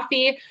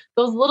coffee.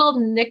 Those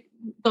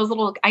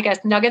little, I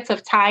guess, nuggets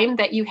of time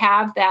that you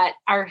have that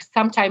are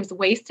sometimes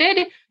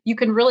wasted, you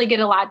can really get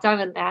a lot done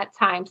in that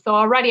time. So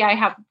already I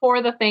have 4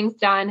 of the things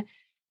done,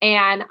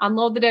 and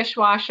unload the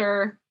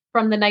dishwasher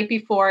from the night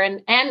before.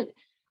 And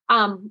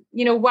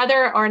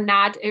whether or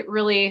not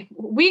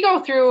we go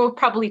through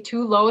probably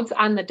 2 loads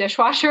on the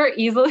dishwasher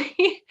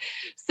easily.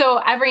 So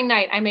every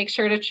night I make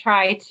sure to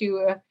try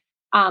to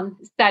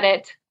set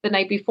it the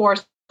night before.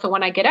 So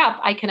when I get up,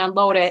 I can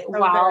unload it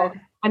while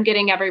I'm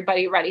getting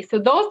everybody ready. So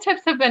those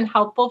tips have been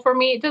helpful for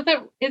me. Is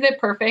it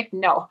perfect?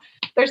 No.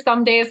 There's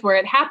some days where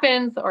it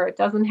happens or it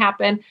doesn't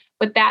happen,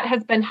 but that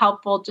has been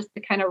helpful just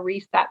to kind of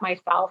reset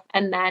myself.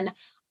 And then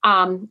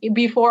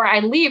before I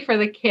leave for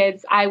the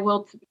kids, I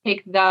will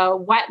take the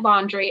wet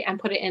laundry and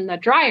put it in the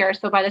dryer.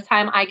 So by the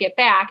time I get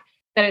back,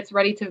 that it's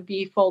ready to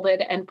be folded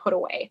and put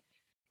away.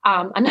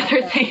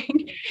 Another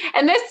thing,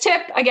 and this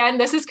tip, again,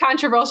 this is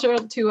controversial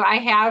too. I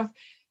have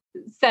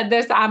said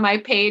this on my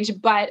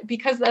page, but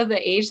because of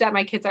the age that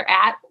my kids are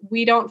at,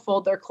 we don't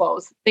fold their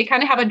clothes. They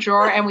kind of have a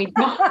drawer and we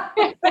don't.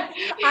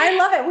 I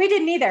love it. We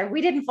didn't either.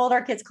 We didn't fold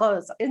our kids'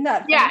 clothes. Isn't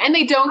that funny? Yeah. And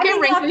they don't get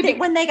wrinkly.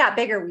 When they got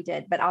bigger, we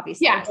did, but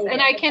obviously. Yes.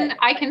 And I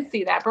can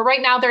see that. But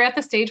right now they're at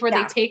the stage where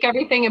they take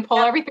everything and pull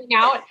everything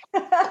out.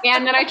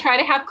 And then I try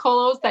to have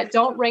clothes that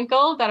don't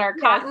wrinkle, that are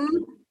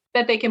cotton,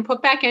 that they can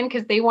put back in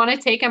because they want to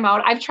take them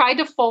out. I've tried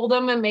to fold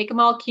them and make them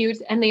all cute,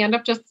 and they end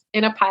up just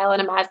in a pile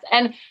and a mess.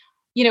 And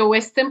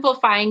with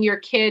simplifying your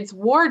kids'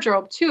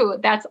 wardrobe too,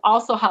 that's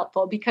also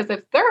helpful, because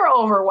if they're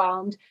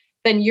overwhelmed,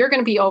 then you're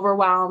going to be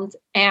overwhelmed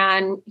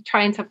and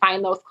trying to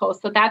find those clothes.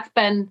 So that's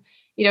been,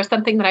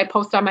 something that I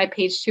post on my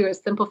page too,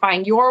 is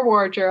simplifying your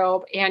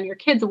wardrobe and your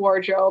kids'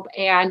 wardrobe,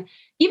 and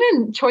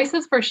even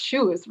choices for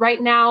shoes.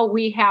 Right now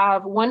we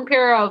have 1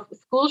 pair of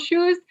school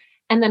shoes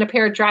and then a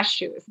pair of dress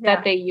shoes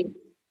that they use.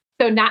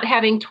 So not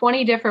having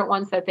 20 different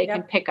ones that they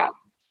can pick up.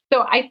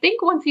 So I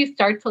think once you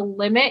start to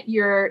limit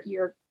your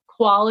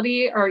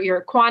quality or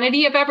your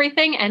quantity of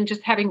everything and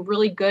just having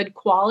really good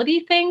quality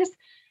things,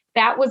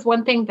 that was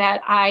one thing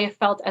that I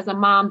felt as a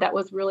mom that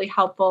was really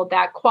helpful,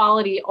 that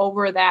quality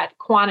over that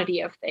quantity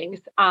of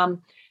things.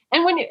 And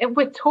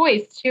with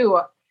toys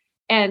too,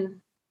 and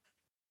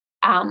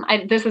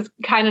this is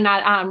kind of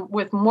not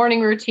with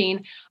morning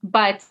routine,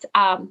 but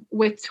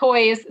with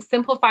toys,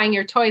 simplifying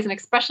your toys, and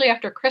especially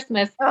after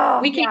Christmas,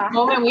 we came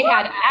home and we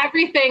had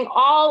everything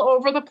all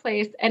over the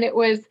place, and it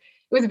was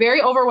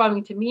very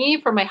overwhelming to me,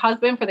 for my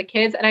husband, for the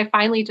kids, and I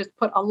finally just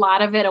put a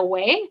lot of it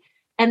away,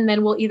 and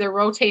then we'll either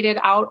rotate it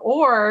out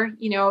or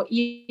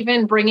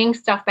even bringing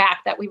stuff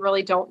back that we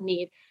really don't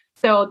need.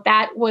 So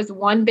that was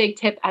one big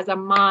tip as a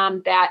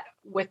mom, that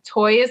with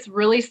toys,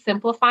 really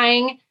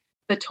simplifying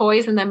the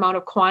toys and the amount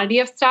of quantity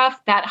of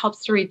stuff, that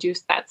helps to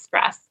reduce that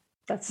stress.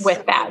 That's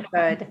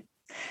good.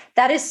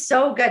 That is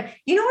so good.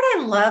 You know what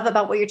I love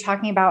about what you're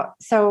talking about?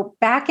 So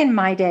back in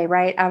my day,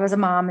 right, I was a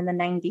mom in the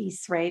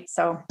 90s, right?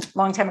 So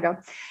long time ago.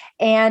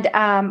 And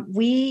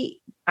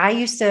I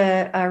used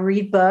to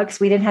read books.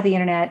 We didn't have the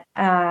internet.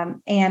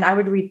 And I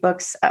would read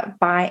books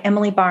by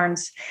Emily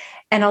Barnes.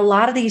 And a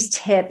lot of these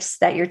tips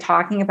that you're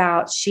talking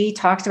about, she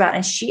talked about,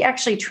 and she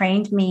actually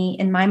trained me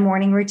in my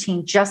morning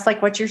routine, just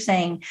like what you're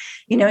saying.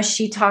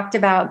 She talked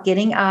about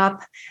getting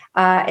up.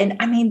 And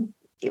I mean,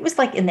 it was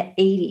like in the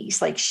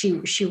 80s, like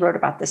she wrote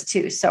about this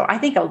too. So I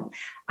think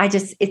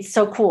it's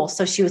so cool.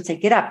 So she would say,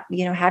 get up,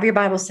 have your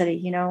Bible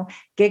study,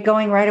 get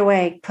going right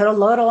away, put a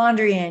load of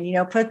laundry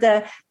in, put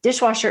the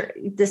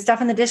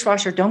stuff in the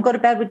dishwasher. Don't go to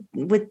bed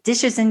with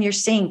dishes in your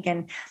sink,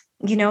 and,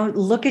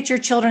 look at your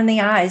children in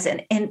the eyes.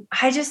 And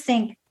I just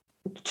think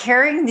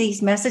carrying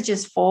these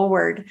messages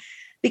forward,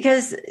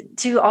 because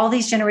to all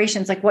these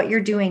generations, like what you're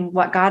doing,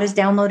 what God has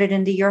downloaded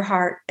into your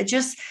heart,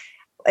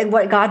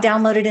 what God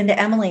downloaded into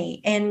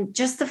Emily, and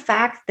just the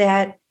fact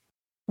that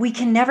we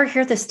can never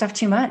hear this stuff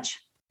too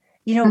much,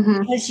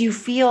 because you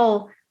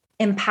feel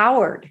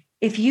empowered.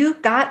 If you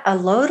got a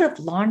load of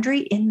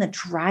laundry in the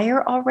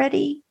dryer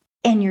already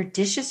and your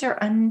dishes are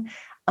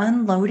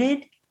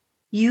unloaded,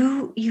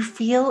 you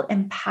feel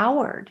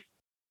empowered.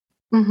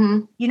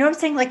 Mm-hmm. You know what I'm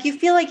saying? Like you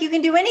feel like you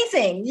can do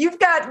anything. You're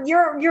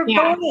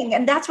going,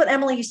 and that's what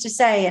Emily used to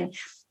say.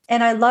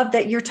 And I love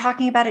that you're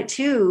talking about it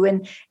too.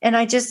 And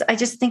I just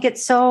think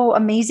it's so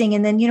amazing.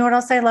 And then, you know what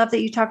else I love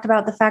that you talked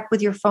about, the fact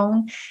with your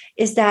phone,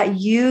 is that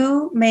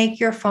you make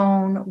your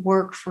phone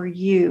work for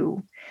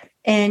you,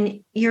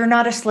 and you're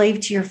not a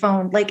slave to your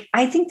phone. Like,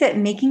 I think that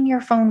making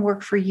your phone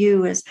work for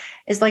you is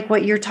like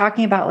what you're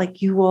talking about.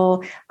 Like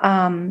you'll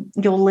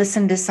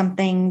listen to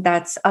something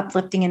that's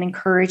uplifting and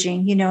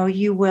encouraging,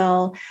 you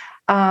will,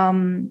 I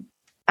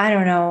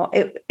don't know,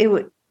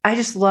 I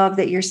just love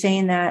that you're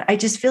saying that. I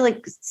just feel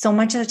like so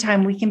much of the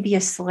time we can be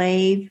a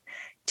slave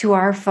to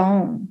our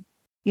phone.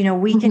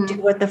 We can do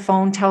what the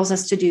phone tells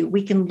us to do.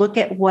 We can look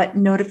at what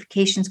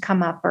notifications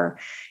come up or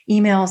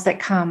emails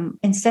that come,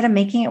 instead of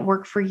making it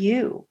work for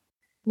you.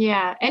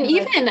 Yeah. And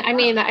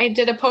I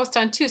did a post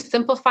on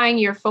simplifying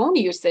your phone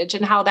usage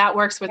and how that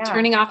works with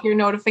turning off your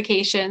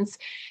notifications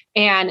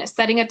and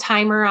setting a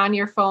timer on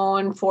your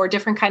phone for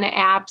different kind of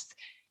apps.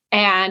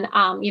 And,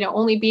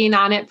 only being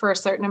on it for a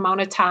certain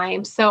amount of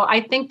time. So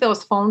I think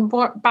those phone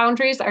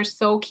boundaries are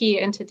so key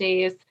in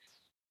today's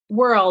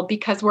world,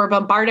 because we're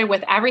bombarded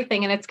with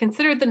everything and it's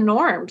considered the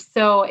norm.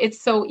 So it's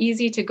so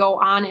easy to go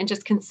on and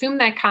just consume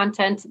that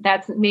content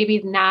that's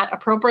maybe not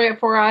appropriate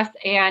for us.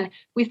 And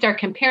we start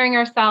comparing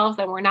ourselves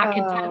and we're not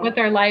content with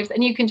our lives.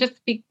 And you can just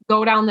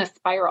go down this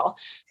spiral.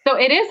 So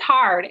it is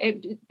hard.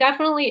 It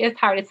definitely is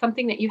hard. It's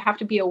something that you have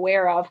to be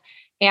aware of.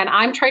 And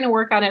I'm trying to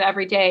work on it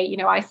every day.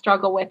 I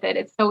struggle with it.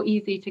 It's so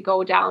easy to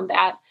go down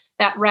that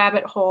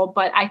rabbit hole.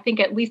 But I think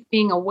at least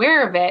being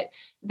aware of it,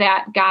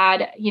 that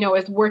God,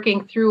 is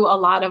working through a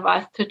lot of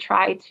us to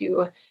try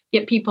to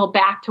get people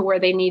back to where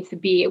they need to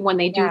be when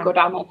they do go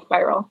down that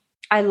spiral.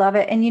 I love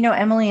it. And,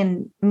 Emily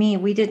and me,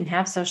 we didn't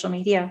have social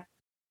media.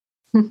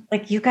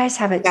 Like you guys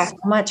have it so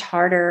much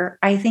harder.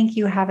 I think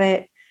you have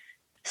it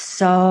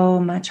so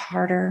much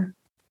harder.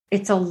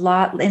 It's a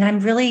lot. And I'm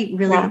really,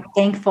 really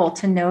thankful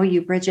to know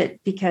you, Bridget,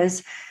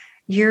 because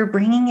you're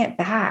bringing it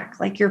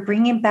back. Like you're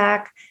bringing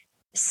back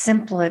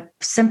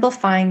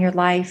simplifying your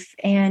life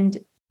and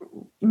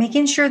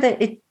making sure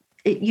that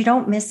you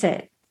don't miss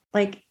it.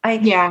 Like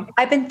I've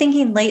been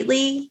thinking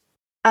lately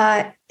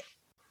that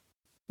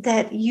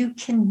you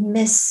can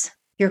miss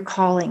your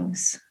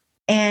callings.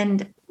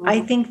 And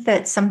I think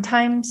that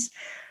sometimes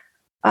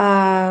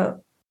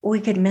we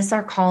could miss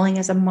our calling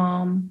as a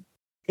mom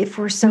if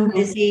we're so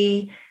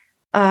busy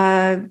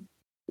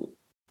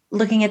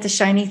looking at the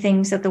shiny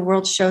things that the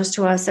world shows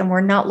to us, and we're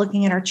not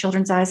looking in our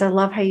children's eyes. I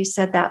love how you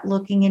said that,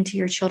 looking into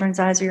your children's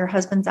eyes or your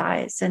husband's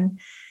eyes. And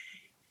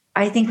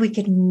I think we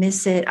could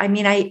miss it. I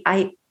mean,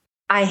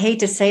 I hate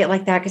to say it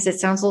like that because it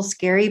sounds a little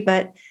scary,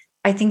 but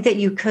I think that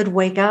you could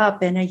wake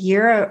up and a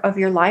year of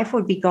your life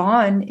would be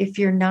gone if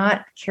you're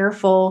not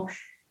careful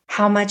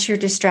how much you're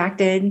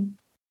distracted.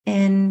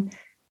 And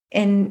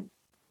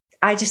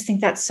I just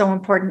think that's so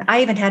important.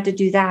 I even had to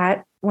do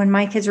that when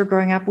my kids were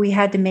growing up. We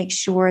had to make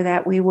sure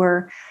that we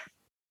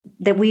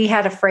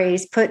had a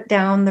phrase: put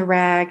down the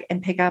rag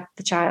and pick up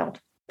the child,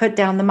 put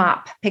down the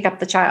mop, pick up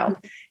the child,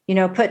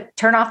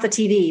 turn off the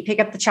TV, pick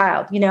up the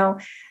child,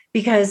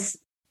 because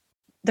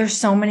there's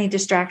so many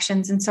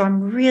distractions. And so I'm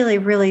really,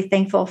 really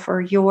thankful for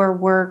your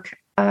work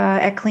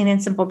at Clean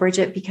and Simple,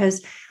 Bridget,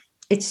 because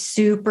it's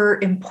super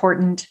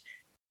important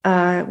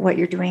what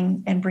you're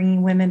doing and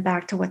bringing women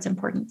back to what's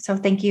important. So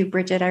thank you,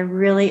 Bridget. I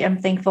really am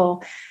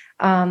thankful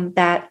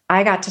that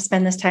I got to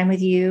spend this time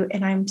with you.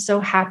 And I'm so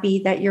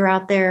happy that you're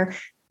out there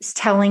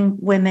telling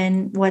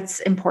women what's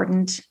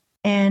important.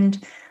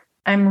 And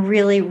I'm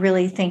really,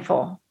 really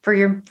thankful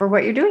for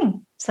what you're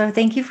doing. So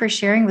thank you for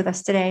sharing with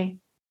us today.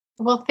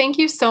 Well, thank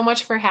you so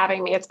much for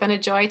having me. It's been a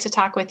joy to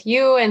talk with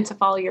you and to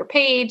follow your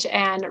page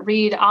and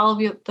read all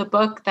of the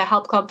book, the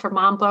Help Club for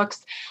Mom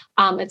books.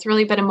 It's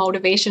really been a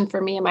motivation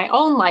for me in my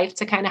own life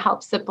to kind of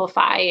help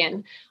simplify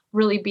and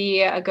really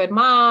be a good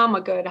mom,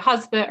 a good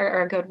husband,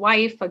 or a good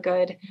wife, a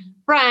good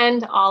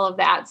friend, all of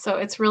that. So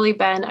it's really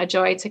been a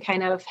joy to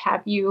kind of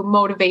have you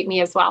motivate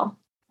me as well.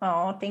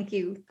 Oh, thank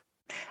you.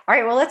 All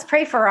right. Well, let's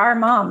pray for our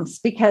moms,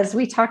 because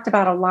we talked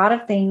about a lot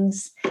of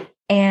things.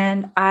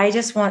 And I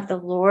just want the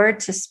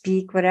Lord to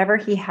speak whatever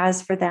he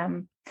has for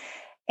them.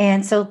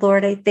 And so,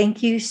 Lord, I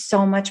thank you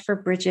so much for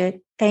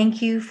Bridget.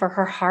 Thank you for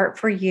her heart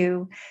for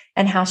you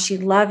and how she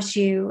loves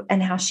you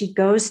and how she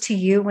goes to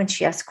you when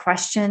she has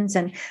questions.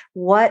 And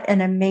what an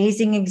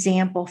amazing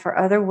example for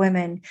other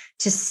women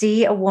to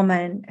see a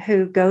woman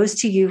who goes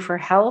to you for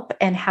help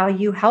and how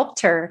you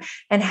helped her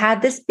and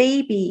had this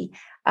baby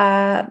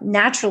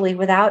naturally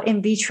without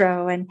in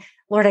vitro. And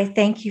Lord, I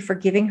thank you for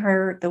giving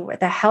her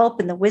the help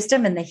and the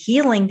wisdom and the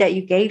healing that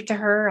you gave to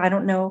her. I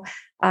don't know.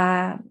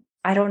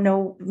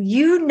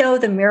 You know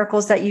the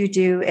miracles that you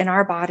do in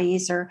our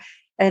bodies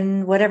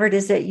and whatever it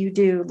is that you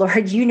do,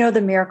 Lord, you know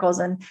the miracles.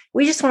 And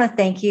we just want to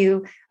thank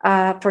you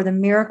for the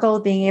miracle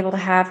of being able to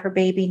have her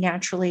baby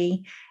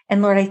naturally.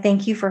 And Lord, I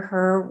thank you for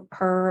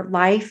her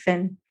life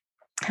and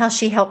how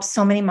she helps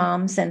so many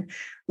moms. And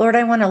Lord,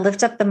 I want to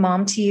lift up the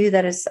mom to you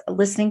that is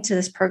listening to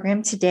this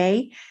program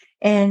today.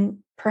 And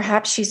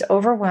perhaps she's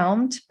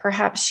overwhelmed.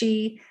 Perhaps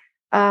she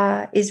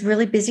is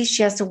really busy.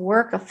 She has to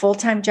work a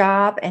full-time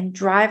job and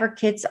drive her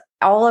kids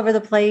all over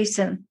the place.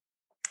 And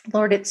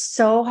Lord, it's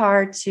so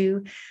hard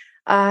to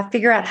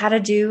figure out how to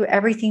do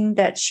everything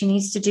that she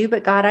needs to do.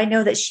 But God, I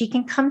know that she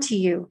can come to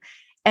you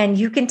and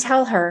you can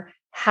tell her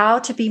how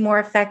to be more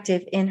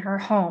effective in her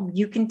home.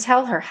 You can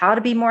tell her how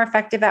to be more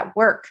effective at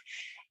work.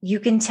 You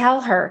can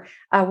tell her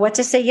what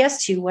to say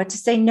yes to, what to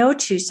say no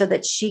to, so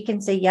that she can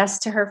say yes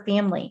to her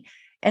family.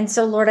 And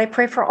so, Lord, I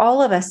pray for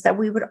all of us that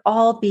we would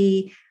all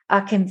be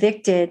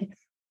convicted.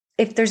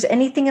 If there's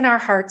anything in our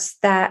hearts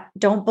that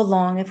don't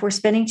belong, if we're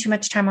spending too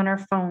much time on our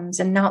phones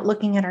and not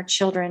looking at our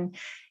children,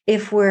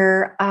 if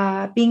we're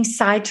being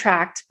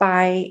sidetracked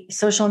by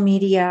social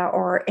media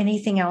or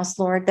anything else,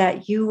 Lord,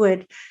 that you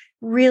would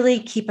really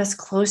keep us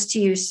close to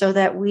you so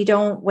that we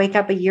don't wake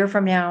up a year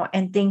from now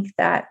and think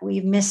that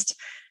we've missed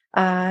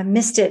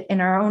it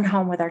in our own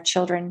home with our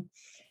children.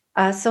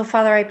 So,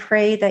 Father, I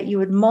pray that you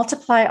would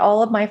multiply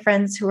all of my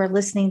friends who are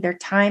listening, their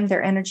time,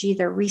 their energy,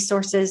 their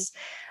resources,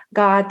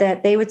 God,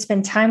 that they would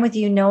spend time with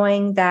you,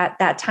 knowing that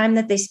that time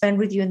that they spend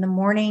with you in the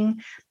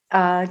morning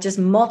just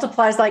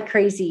multiplies like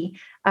crazy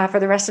for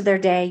the rest of their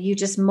day. You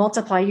just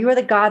multiply. You are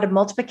the God of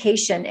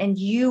multiplication, and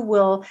you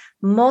will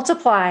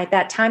multiply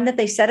that time that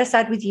they set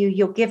aside with you.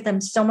 You'll give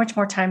them so much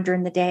more time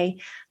during the day.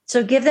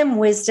 So give them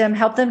wisdom,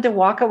 help them to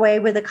walk away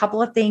with a couple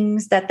of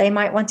things that they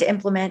might want to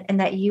implement, and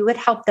that you would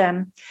help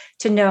them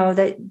to know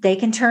that they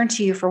can turn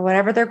to you for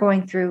whatever they're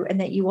going through,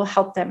 and that you will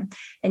help them.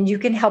 And you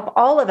can help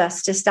all of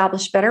us to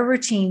establish better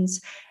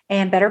routines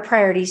and better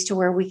priorities to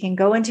where we can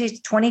go into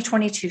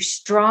 2022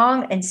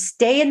 strong and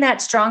stay in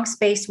that strong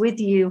space with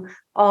you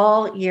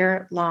all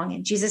year long.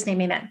 In Jesus'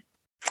 name, amen.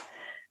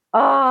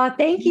 Oh,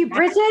 thank you,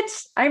 Bridget.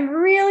 I'm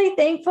really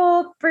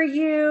thankful for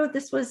you.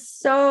 This was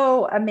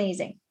so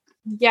amazing.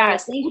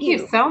 Yes. Thank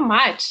you so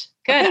much.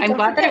 Good. Okay, I'm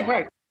glad that it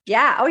worked.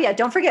 Yeah. Oh, yeah.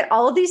 Don't forget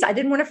all of these. I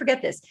didn't want to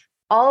forget this.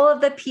 All of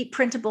the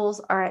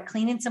printables are at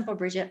Clean and Simple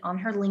Bridget on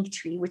her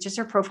Linktree, which is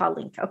her profile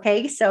link.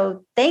 Okay.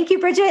 So thank you,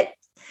 Bridget.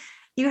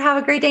 You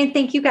have a great day. And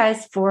thank you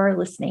guys for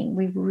listening.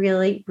 We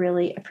really,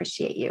 really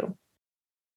appreciate you.